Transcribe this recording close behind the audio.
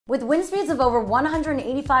With wind speeds of over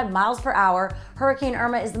 185 miles per hour, Hurricane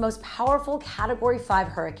Irma is the most powerful Category 5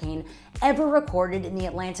 hurricane ever recorded in the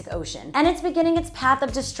Atlantic Ocean, and it's beginning its path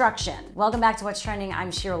of destruction. Welcome back to What's Trending.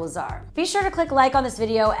 I'm Shira Lazar. Be sure to click like on this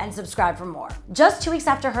video and subscribe for more. Just 2 weeks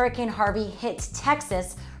after Hurricane Harvey hit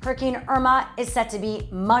Texas, Hurricane Irma is set to be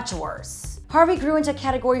much worse. Harvey grew into a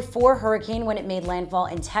Category 4 hurricane when it made landfall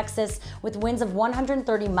in Texas with winds of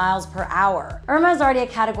 130 miles per hour. Irma is already a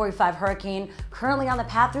Category 5 hurricane, currently on the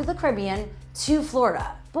path through the Caribbean to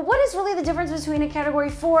Florida. But what is really the difference between a Category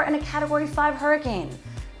 4 and a Category 5 hurricane?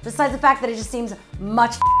 Besides the fact that it just seems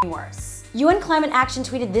much worse. UN Climate Action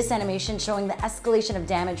tweeted this animation showing the escalation of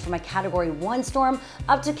damage from a Category 1 storm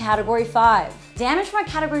up to Category 5. Damage from a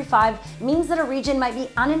Category 5 means that a region might be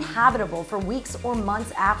uninhabitable for weeks or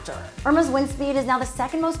months after. Irma's wind speed is now the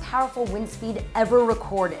second most powerful wind speed ever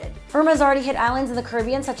recorded. Irma has already hit islands in the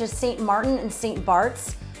Caribbean such as St. Martin and St.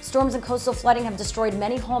 Bart's. Storms and coastal flooding have destroyed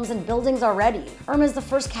many homes and buildings already. Irma is the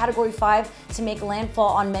first Category 5 to make landfall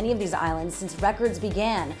on many of these islands since records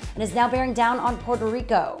began and is now bearing down on Puerto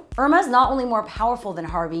Rico. Irma is not only more powerful than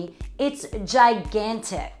Harvey, it's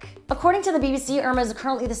gigantic. According to the BBC, Irma is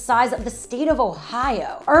currently the size of the state of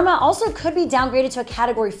Ohio. Irma also could be downgraded to a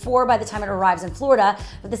Category 4 by the time it arrives in Florida,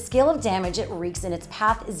 but the scale of damage it wreaks in its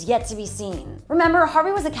path is yet to be seen. Remember,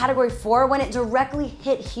 Harvey was a Category 4 when it directly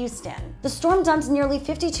hit Houston. The storm dumped nearly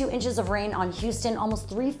 52 inches of rain on Houston, almost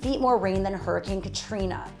 3 feet more rain than Hurricane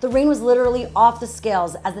Katrina. The rain was literally off the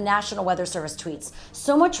scales, as the National Weather Service tweets.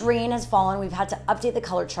 So much rain has fallen, we've had to update the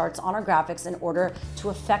color charts on our graphics in order to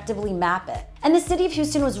effectively map it. And the city of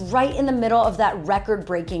Houston was right in the middle of that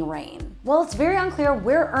record-breaking rain. While it's very unclear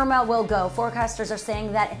where Irma will go, forecasters are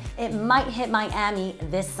saying that it might hit Miami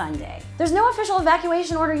this Sunday. There's no official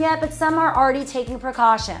evacuation order yet, but some are already taking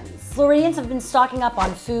precautions. Floridians have been stocking up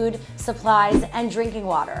on food, supplies, and drinking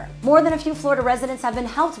water. More than a few Florida residents have been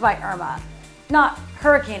helped by Irma. Not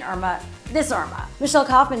Hurricane Irma, this Irma. Michelle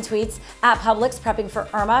Kaufman tweets, at Publix prepping for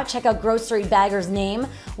Irma, check out grocery bagger's name.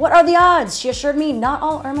 What are the odds? She assured me not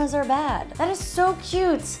all Irmas are bad. That is so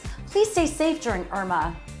cute. Please stay safe during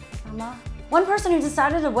Irma. Irma? One person who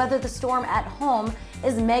decided to weather the storm at home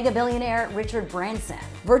is mega billionaire Richard Branson.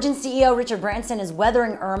 Virgin CEO Richard Branson is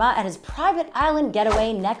weathering Irma at his private island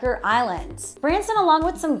getaway, Necker Island. Branson, along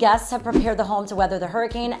with some guests, have prepared the home to weather the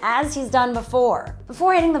hurricane as he's done before.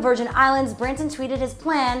 Before hitting the Virgin Islands, Branson tweeted his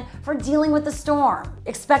plan for dealing with the storm.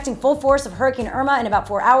 Expecting full force of Hurricane Irma in about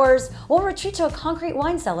 4 hours, we'll retreat to a concrete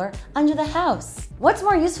wine cellar under the house. What's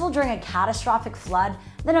more useful during a catastrophic flood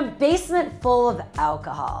than a basement full of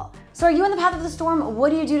alcohol? So are you in the path of the storm?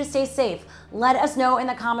 What do you do to stay safe? Let us know in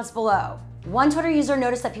the comments below. One Twitter user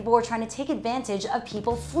noticed that people were trying to take advantage of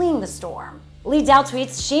people fleeing the storm. Lee Dow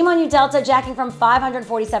tweets, shame on you Delta, jacking from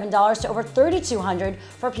 $547 to over $3,200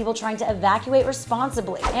 for people trying to evacuate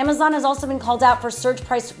responsibly. Amazon has also been called out for surge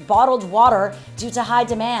priced bottled water due to high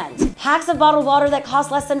demand. Packs of bottled water that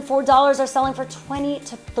cost less than $4 are selling for $20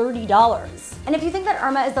 to $30. And if you think that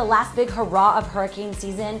Irma is the last big hurrah of hurricane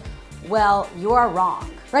season, well, you are wrong.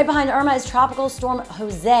 Right behind Irma is Tropical Storm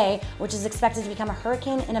Jose, which is expected to become a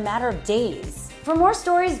hurricane in a matter of days. For more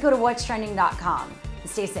stories, go to whatstrending.com and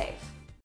stay safe.